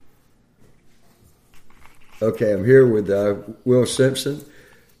Okay, I'm here with Will Simpson,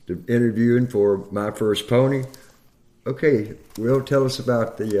 interviewing for My First Pony. Okay, Will, tell us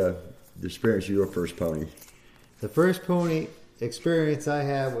about the experience of your first pony. The first pony experience I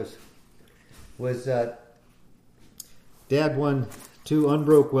had was Dad won 2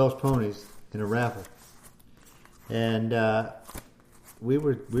 unbroke Welsh ponies in a raffle, and we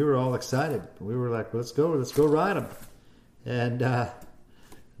were all excited. We were like, let's go ride them, and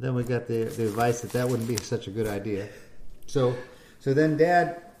then we got the advice that wouldn't be such a good idea. So then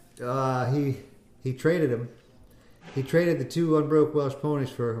Dad he traded him. He traded the 2 unbroke Welsh ponies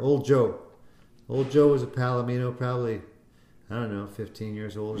for Old Joe. Old Joe was a Palomino, probably, I don't know, 15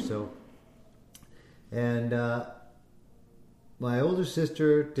 years old or so. And my older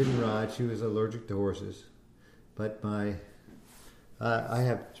sister didn't ride. She was allergic to horses. But I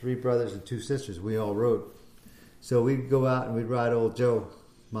have 3 brothers and 2 sisters. We all rode. So we'd go out and we'd ride Old Joe.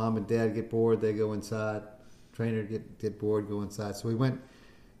 Mom and Dad get bored, they go inside. Trainer get bored, go inside. So we went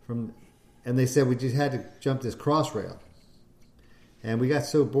from... And they said we just had to jump this cross rail. And we got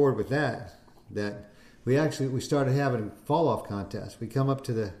so bored with that we started having fall-off contests. We come up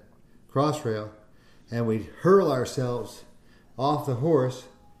to the cross rail and we'd hurl ourselves off the horse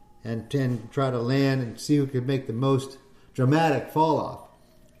and try to land and see who could make the most dramatic fall-off.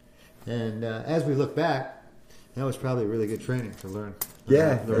 And as we look back, that was probably really good training to learn.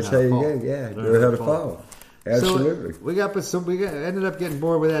 That's how you go. Yeah, learn how to fall. Absolutely. So we ended up getting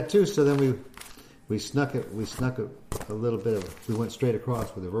bored with that too. So then we snuck a little bit of. We went straight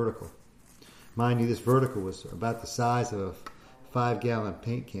across with a vertical. Mind you, this vertical was about the size of a 5-gallon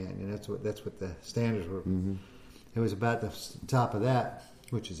paint can, and that's what the standards were. Mm-hmm. It was about the top of that,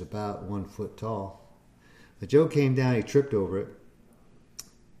 which is about 1 foot tall. But Joe came down. He tripped over it,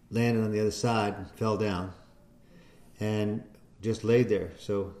 landed on the other side, and fell down, and just laid there.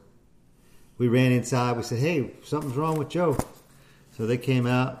 So we ran inside. We said, hey, something's wrong with Joe. So they came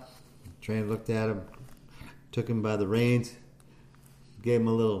out. The trainer looked at him, took him by the reins, gave him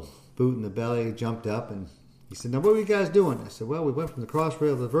a little boot in the belly. He jumped up, and he said, now, what were you guys doing? I said, well, we went from the cross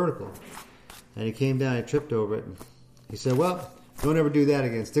rail to the vertical. And he came down, he tripped over it. And he said, well, don't ever do that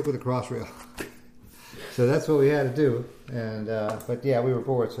again. Stick with the cross rail. So that's what we had to do. And but, yeah, we were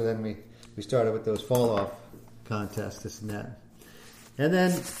bored. So then we started with those fall-off contests, this and that. And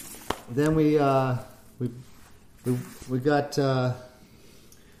then we got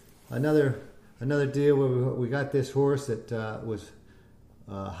another deal where we got this horse that was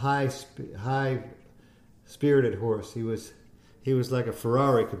a high spirited horse. He was like a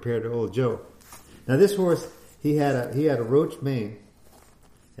Ferrari compared to Old Joe. Now this horse he had a roach mane,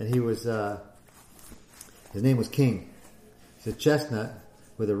 and he was his name was King. He's a chestnut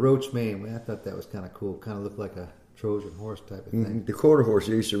with a roach mane. I thought that was kind of cool. Kind of looked like a Trojan horse type of thing. Mm-hmm. The quarter horse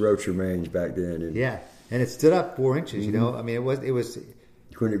used to roach their manes back then. Yeah, and it stood up 4 inches. Mm-hmm. You know, I mean, it was.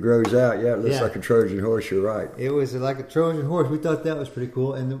 When it grows out, it looks like a Trojan horse. You're right. It was like a Trojan horse. We thought that was pretty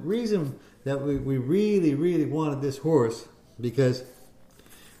cool, and the reason that we really, really wanted this horse because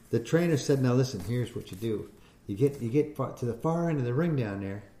the trainer said, "Now listen, here's what you do: you get to the far end of the ring down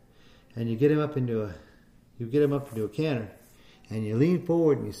there, and you get him up into a canter, and you lean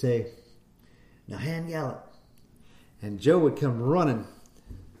forward and you say, now hand gallop." And Joe would come running.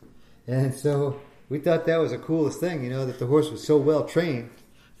 And so we thought that was the coolest thing, that the horse was so well trained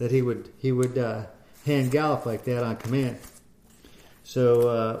that he would hand gallop like that on command.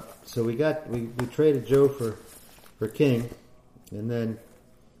 So we traded Joe for King, and then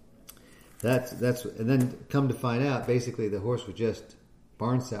and then come to find out, basically the horse was just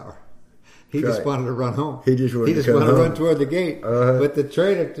barn sour. He just wanted to run home. He just wanted to run toward the gate. But the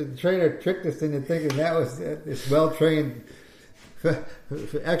trainer tricked us into thinking that was this well-trained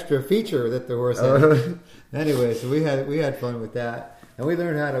extra feature that the horse had. Anyway, so we had fun with that, and we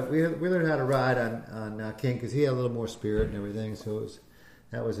learned how to ride on King because he had a little more spirit and everything. So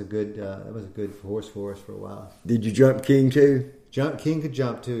that was a good horse for us for a while. Did you jump King too? King could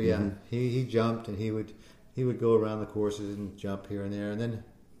jump too. Yeah, Mm-hmm. he jumped, and he would go around the courses and jump here and there, and then.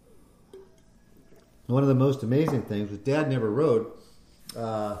 One of the most amazing things was Dad never rode,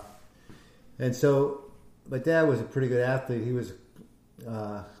 and so, but Dad was a pretty good athlete. He was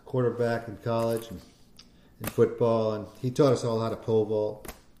quarterback in college and in football, and he taught us all how to pole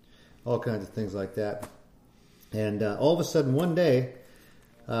vault, all kinds of things like that. And all of a sudden, one day,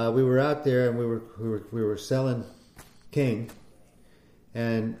 we were out there and we were selling King,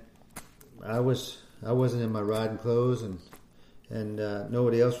 and I wasn't in my riding clothes, and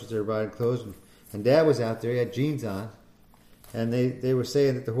nobody else was there riding clothes. And Dad was out there, he had jeans on, and they were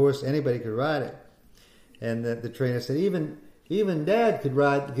saying that the horse, anybody could ride it. And the trainer said, even even Dad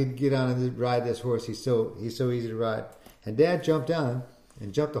could get on and ride this horse. He's so easy to ride. And Dad jumped on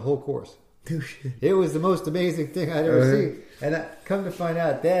and jumped the whole course. It was the most amazing thing I'd ever seen. And come to find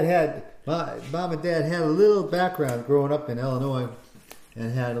out, Mom and Dad had a little background growing up in Illinois,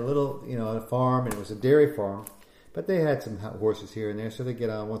 and had a little, a farm, and it was a dairy farm. But they had some horses here and there, so they get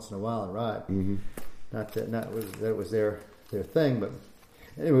on once in a while and ride. Mm-hmm. That was their thing, but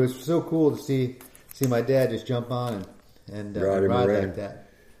anyway, it was so cool to see my dad just jump on and ride like that.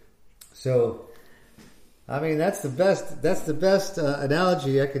 So, I mean, that's the best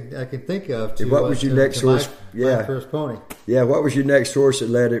analogy I could think of. What was your next horse? My first pony. Yeah, what was your next horse that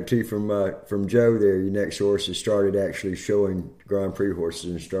led up to from Joe there? Your next horse that started actually showing Grand Prix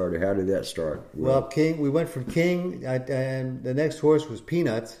horses and started. How did that start? Well, King. We went from King, and the next horse was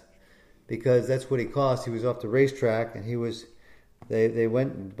Peanuts, because that's what he cost. He was off the racetrack, and he was. They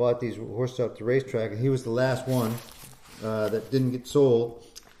went and bought these horses off the racetrack, and he was the last one that didn't get sold,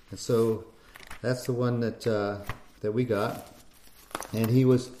 and so. That's the one that we got, and he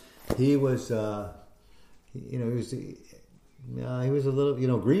was a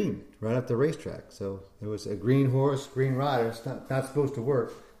little green right off the racetrack. So it was a green horse, green rider. It's not supposed to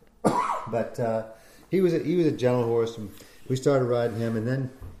work, but he was a gentle horse, and we started riding him, and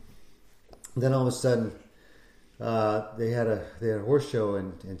then all of a sudden they had a horse show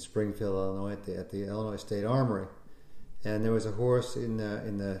in Springfield, Illinois, at the Illinois State Armory, and there was a horse in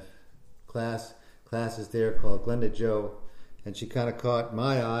the classes there called Glenda Joe, and she kind of caught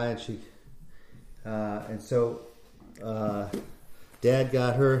my eye, and so Dad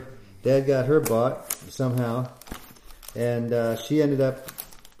got her bought somehow, and she ended up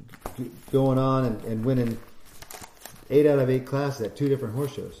going on and winning 8 out of 8 classes at 2 different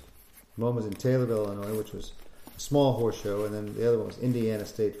horse shows. One was in Taylorville, Illinois, which was a small horse show, and then the other one was Indiana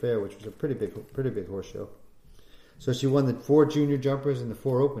State Fair, which was a pretty big horse show. So she won the 4 junior jumpers and the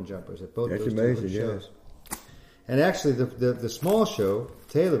 4 open jumpers at both those two shows. And actually, the small show,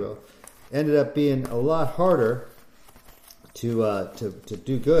 Taylorville, ended up being a lot harder to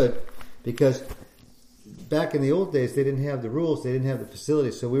do good, because back in the old days they didn't have the rules, they didn't have the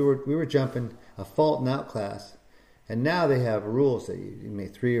facilities, so we were jumping a fault and out class, and now they have rules that you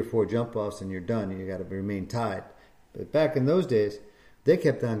make 3 or 4 jump offs and you're done, and you got to remain tied. But back in those days, they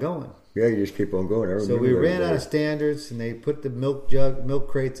kept on going. Yeah, you just keep on going. So we ran out of standards, and they put the milk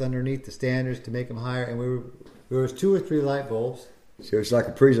crates underneath the standards to make them higher. And there was 2 or 3 light bulbs. So it's like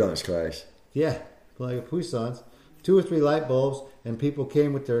a Puissance class. Yeah, like a Puissance. 2 or 3 light bulbs, and people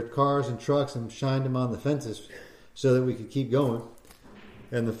came with their cars and trucks and shined them on the fences so that we could keep going.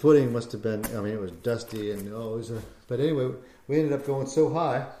 And the footing must have been, it was dusty, and but anyway, we ended up going so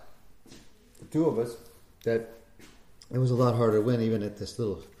high, the 2 of us, that it was a lot harder to win even at this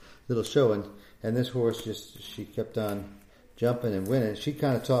little show, and this horse she kept on jumping and winning. She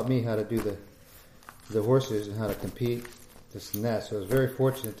kind of taught me how to do the horses and how to compete, this and that. So I was very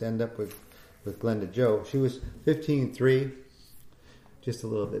fortunate to end up with Glenda Joe. She was 15.3, just a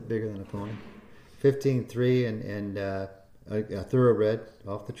little bit bigger than a pony. 15.3 and a thoroughbred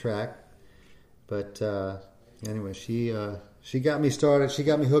off the track. But anyway, she got me started. She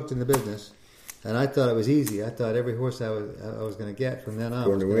got me hooked in the business. And I thought it was easy. I thought every horse I was going to get from then on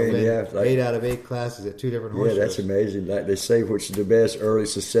was going to win 8 out of 8 classes at 2 different horse shows. Yeah, that's amazing. Like they say, which is the best, early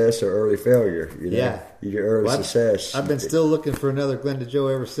success or early failure? Yeah. You get early success. I've been still looking for another Glenda Joe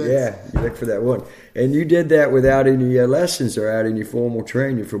ever since. Yeah, you look for that one. And you did that without any lessons or out any formal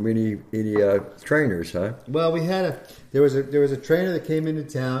training from any trainers, huh? Well, there was a trainer that came into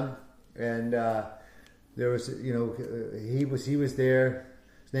town, and there was he was there.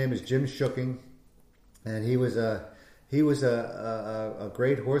 His name is Jim Shooking. And he was a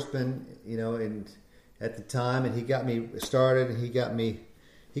great horseman, at the time, and he got me started, and he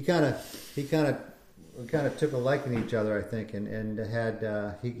kind of took a liking to each other, I think, and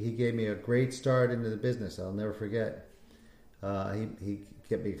had he gave me a great start into the business. I'll never forget. He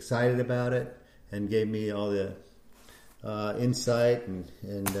kept me excited about it and gave me all the insight and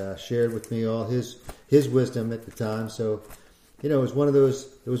shared with me all his wisdom at the time. So, it was one of those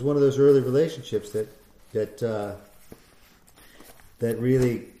early relationships that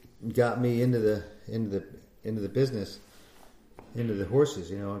really got me into the business, into the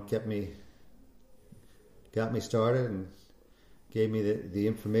horses. And got me started and gave me the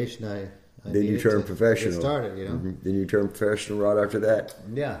information I then needed you turned professional. Get started, Mm-hmm. Then you turned professional right after that.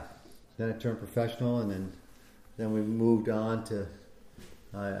 Yeah, then I turned professional, and then we moved on to.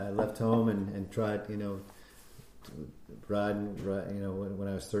 I left home and tried, riding, when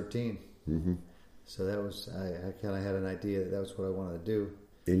I was 13. Mm-hmm. So that was, I kind of had an idea that was what I wanted to do.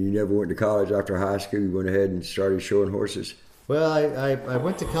 And you never went to college after high school? You went ahead and started showing horses? Well, I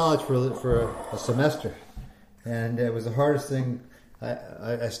went to college for a semester, and it was the hardest thing.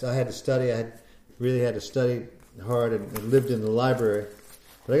 I had to study. I really had to study hard and lived in the library.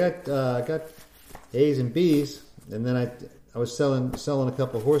 But I got A's and B's, and then I was selling a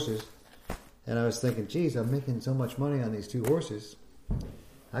couple of horses, and I was thinking, geez, I'm making so much money on these 2 horses.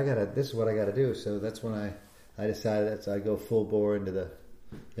 This is what I got to do. So that's when I decided that I go full bore into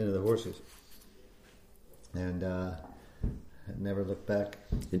the horses, and I never looked back.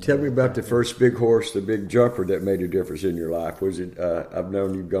 And tell me about the first big horse, the big jumper that made a difference in your life. Was it? I've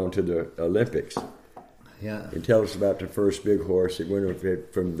known you've gone to the Olympics. Yeah. And tell us about the first big horse that went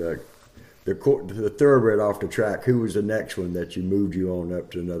from the thoroughbred off the track. Who was the next one that you moved you on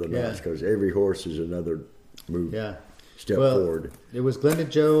up to another notch? Because every horse is another move. Yeah. Step forward. It was Glendon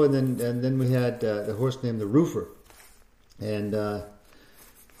Joe, and then we had the horse named the Roofer, and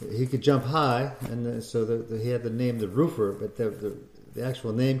he could jump high, and so he had the name the Roofer. But the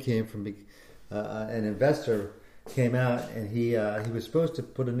actual name came from an investor came out, and he was supposed to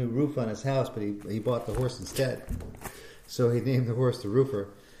put a new roof on his house, but he bought the horse instead. So he named the horse the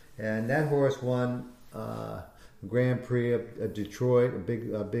Roofer, and that horse won Grand Prix of Detroit,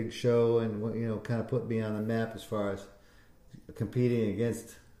 a big show, and kind of put me on the map as far as competing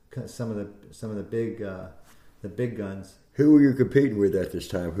against some of the big guns. Who were you competing with at this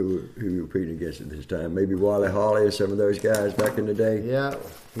time? Who were you competing against at this time? Maybe Wally Hawley or some of those guys back in the day?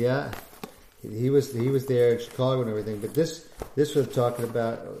 Yeah. He was there in Chicago and everything. But this was talking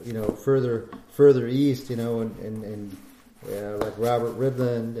about further east, and like Robert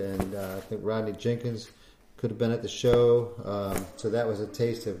Ridland and I think Rodney Jenkins could have been at the show. So that was a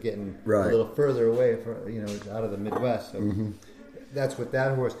taste of getting a little further away from out of the Midwest. So that's what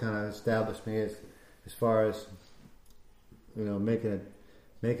that horse kind of established me as far as making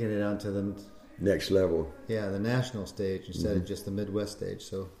it onto the next level. Yeah, the national stage instead of just the Midwest stage.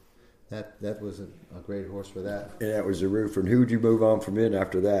 So that was a great horse for that. And that was the Roofer. And who would you move on from in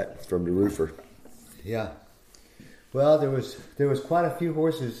after that, from the Roofer? Yeah. Well, there was quite a few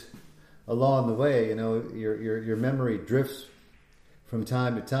horses along the way. Your memory drifts from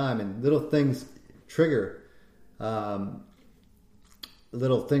time to time, and little things trigger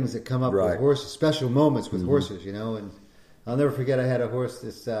little things that come up with horses, special moments with horses, and I'll never forget I had a horse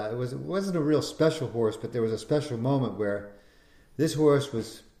this it wasn't a real special horse, but there was a special moment where this horse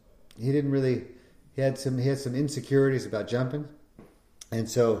he had some insecurities about jumping, and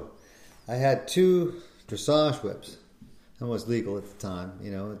so I had 2 dressage whips. That was legal at the time,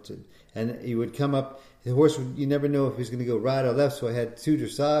 and he would come up. The horse you never know if he was going to go right or left, so I had 2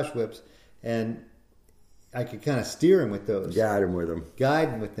 dressage whips, and I could kind of steer him with those, guide him with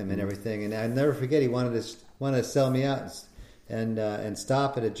them, and everything. And I never forget he wanted to sell me out and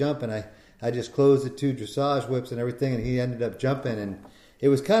stop at a jump, and I just closed the 2 dressage whips and everything, and he ended up jumping, and it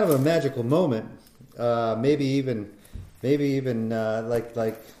was kind of a magical moment. Maybe even like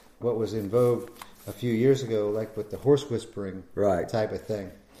what was in vogue a few years ago, like with the horse whispering type of thing.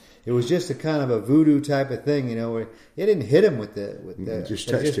 It was just a kind of a voodoo type of thing, where it didn't hit him with the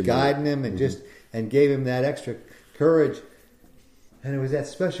just guiding him and and gave him that extra courage. And it was that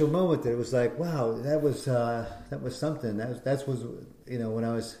special moment that it was like, wow, that was something. That was when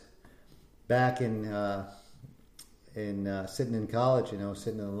I was back in sitting in college,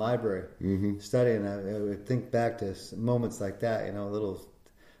 sitting in the library studying. I would think back to moments like that, little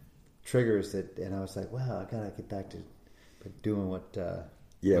triggers and I was like, wow, I gotta get back to doing what I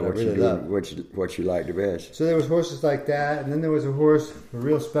really love. What you like the best. So there was horses like that, and then there was a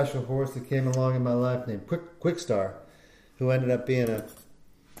real special horse that came along in my life named Quickstar, who ended up being a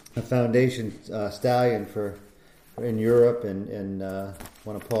foundation stallion in Europe and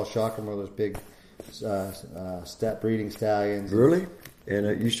one of Paul Schockenmuller's big breeding stallions. Really?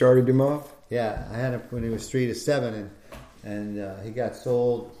 And you started him off? Yeah, I had him when he was 3 to 7, and he got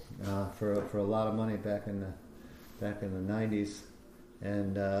sold for a lot of money back in the 90s.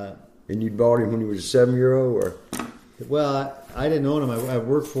 And you bought him when he was a 7-year-old, or? Well, I didn't own him. I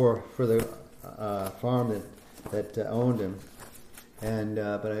worked for the farm that owned him, and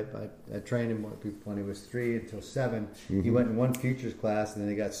but I trained him when he was 3 until 7. He went in one futures class, and then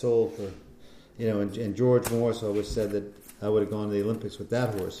he got sold for, and George Morris always said that I would have gone to the Olympics with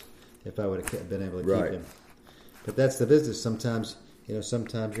that horse if I would have been able to keep him. But that's the business. Sometimes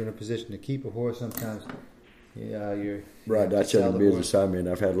sometimes you're in a position to keep a horse. Sometimes. Yeah, you're right. That's the business I'm in.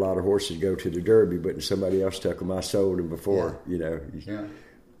 I've had a lot of horses go to the Derby, but somebody else took them. I sold them before.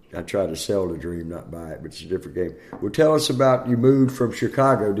 I try to sell the dream, not buy it, but it's a different game. Well, tell us about you moved from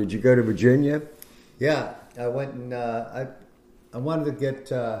Chicago. Did you go to Virginia? Yeah, I went and I wanted to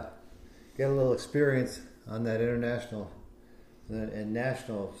get a little experience on that international and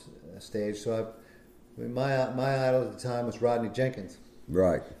national stage. So my idol at the time was Rodney Jenkins.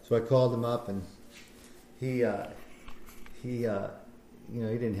 Right. So I called him up, and he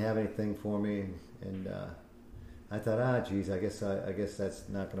didn't have anything for me, and I thought, geez, I guess that's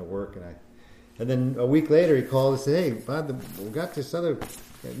not going to work. And then a week later, he called and said, hey, Bob, we got this other,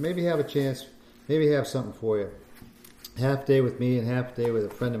 maybe have a chance, maybe have something for you. Half day with me and half day with a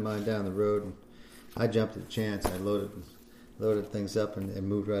friend of mine down the road. And I jumped at the chance. I loaded things up and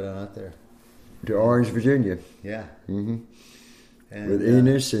moved right on out there to Orange, Virginia. Yeah. Mm-hmm. And, with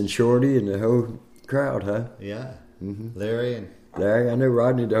Enos and Shorty and the whole crowd, huh? Yeah. Mm-hmm. Larry, I know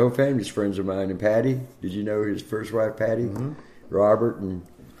Rodney. The whole family's friends of mine. And Patty, did you know his first wife, Patty? Mm-hmm. Robert and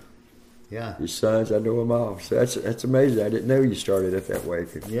his sons. I know them all. So that's amazing. I didn't know you started up that way.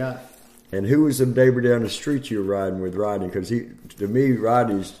 Yeah. And who was the neighbor down the street you were riding with, Rodney? Because to me,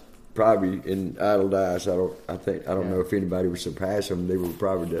 Rodney's probably in idle eyes. I don't know if anybody would surpass him. They were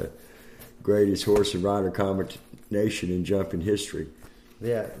probably the greatest horse and rider combination in jumping history.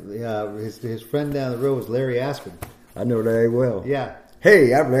 Yeah. His friend down the road was Larry Aspen. I know Larry well. Yeah.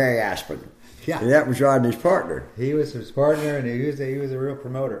 Hey, I'm Larry Aspen. Yeah. And that was Rodney's partner. He was his partner, and he was a real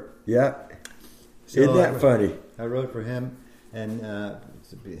promoter. Yeah. So Isn't that funny? I rode for him, and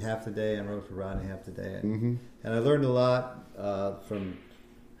half the day, and rode for Rodney half the day. And I learned a lot from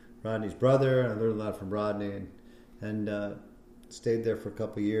Rodney's brother, and I learned a lot from Rodney, and stayed there for a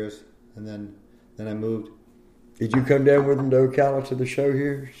couple of years, and then I moved. Did you come down with them to Ocala to the show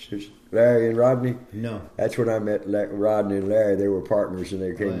here? Larry and Rodney? No. That's when I met Rodney and Larry. They were partners, and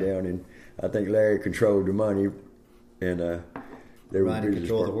they came down, and I think Larry controlled the money, and they were Rodney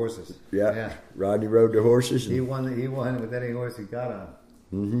controlled the horses. Yeah. Rodney rode the horses. He won with any horse he got on.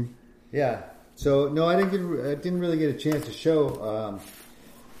 Mm-hmm. Yeah. So no, I didn't really get a chance to show.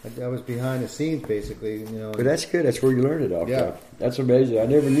 I was behind the scenes basically, But that's good. That's where you learned it off. Yeah. Though. That's amazing. I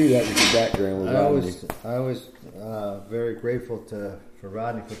never knew that was your background with Rodney. I was very grateful for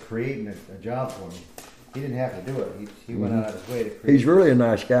Rodney for creating a job for me. He didn't have to do it. He went out of his way to create. He's really a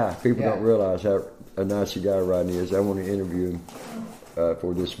nice guy. People don't realize how a nice guy Rodney is. I want to interview him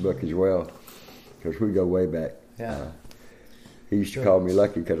for this book as well, because we go way back. Yeah. He used to call me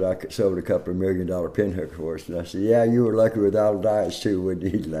lucky because I sold a couple of $1 million pinhook for us. And I said, yeah, you were lucky with all the diets too, wouldn't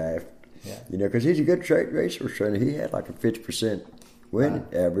you? He laughed. Yeah. Because he's a good racehorse trainer. He had like a 50% win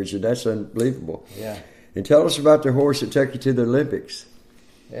average, and that's unbelievable. Yeah. And tell us about the horse that took you to the Olympics.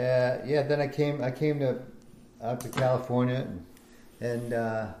 Then I came out to California, and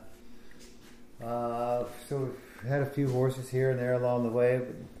so had a few horses here and there along the way,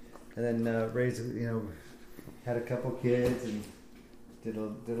 and then raised, had a couple kids and did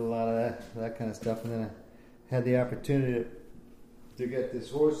a lot of that kind of stuff, and then I had the opportunity to get this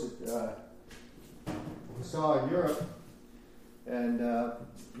horse that we saw in Europe, and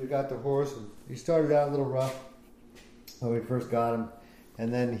we got the horse, and he started out a little rough when we first got him,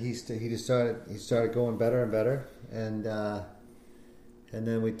 and then he started going better and better, and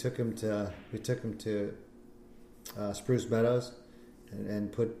then we took him to Spruce Meadows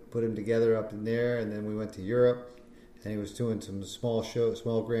and put him together up in there, and then we went to Europe, and he was doing some small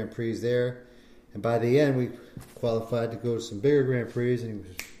Grand Prix there, and by the end we qualified to go to some bigger Grand Prix, and he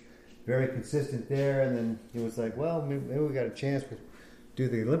was very consistent there, and then he was like, well, maybe we got a chance to do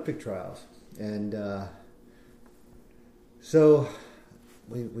the Olympic trials, and so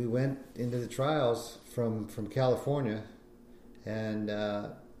we went into the trials from California, and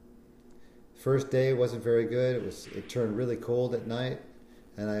first day wasn't very good. It turned really cold at night,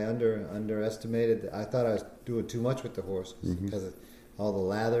 and I underestimated. I thought I was doing too much with the horse because of all the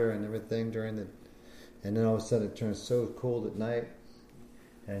lather and everything and then all of a sudden it turned so cold at night,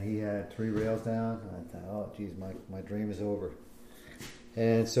 and he had 3 rails down. And I thought, oh geez, my dream is over.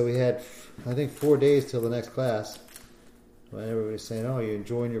 And so we had, I think, 4 days till the next class. And everybody's saying, oh, you're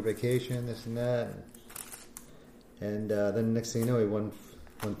enjoying your vacation, this and that. And then the next thing you know, he won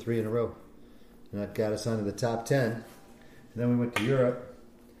 3 in a row. And that got us onto the top 10. And then we went to Europe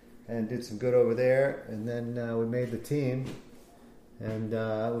and did some good over there. And then we made the team. And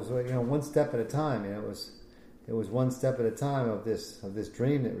it was one step at a time. It was one step at a time of this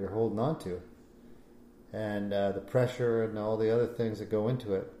dream that we were holding on to. And the pressure and all the other things that go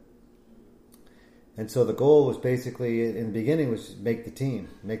into it. And so the goal was basically, in the beginning, was to make the team,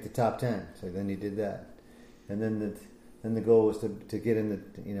 make the top 10. So then you did that. And then the goal was to get in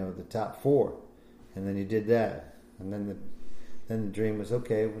the top 4. And then you did that. And then the dream was,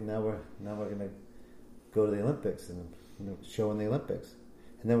 okay, well now we're going to go to the Olympics and show in the Olympics.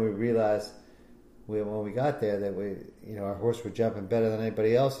 And then we realized when we got there that our horse was jumping better than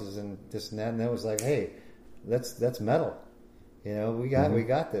anybody else's and this and that. And that was like, hey, that's medal. we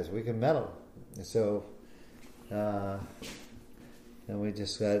got this. We can medal. And so, and we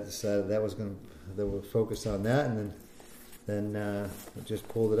just decided that we'll focus on that, and then we just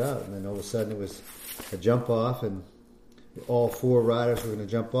pulled it out. And then all of a sudden it was a jump off, and all 4 riders were going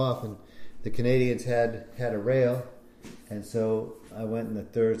to jump off, and the Canadians had a rail, and so I went in the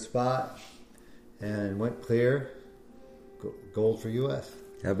 3rd spot and went clear, gold for U.S.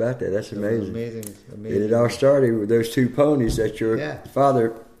 How about that? That's amazing. Amazing. And it all started with those 2 ponies that your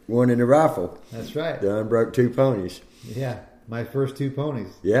father won in the raffle. That's right. The unbroke 2 ponies. Yeah, my first 2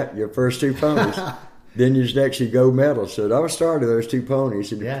 ponies. Yeah, your first 2 ponies. Then you actually gold medal. So it all started with those 2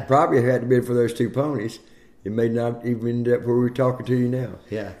 ponies. And probably had to be for those 2 ponies. It may not even end up where we're talking to you now.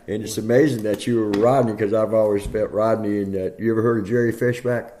 Yeah. And it's amazing that you were Rodney, because I've always felt Rodney. And you ever heard of Jerry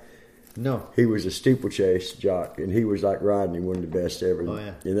Fishback? No. He was a steeplechase jock, and he was like Rodney, one of the best ever. Oh,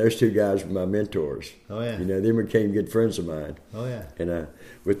 yeah. And those 2 guys were my mentors. Oh, yeah. They became good friends of mine. Oh, yeah. And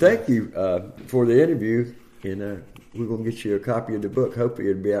well, thank you for the interview. And we're going to get you a copy of the book. Hopefully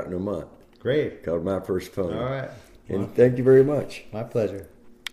it'll be out in a month. Great. Called My First Pony. All right. And thank you very much. My pleasure.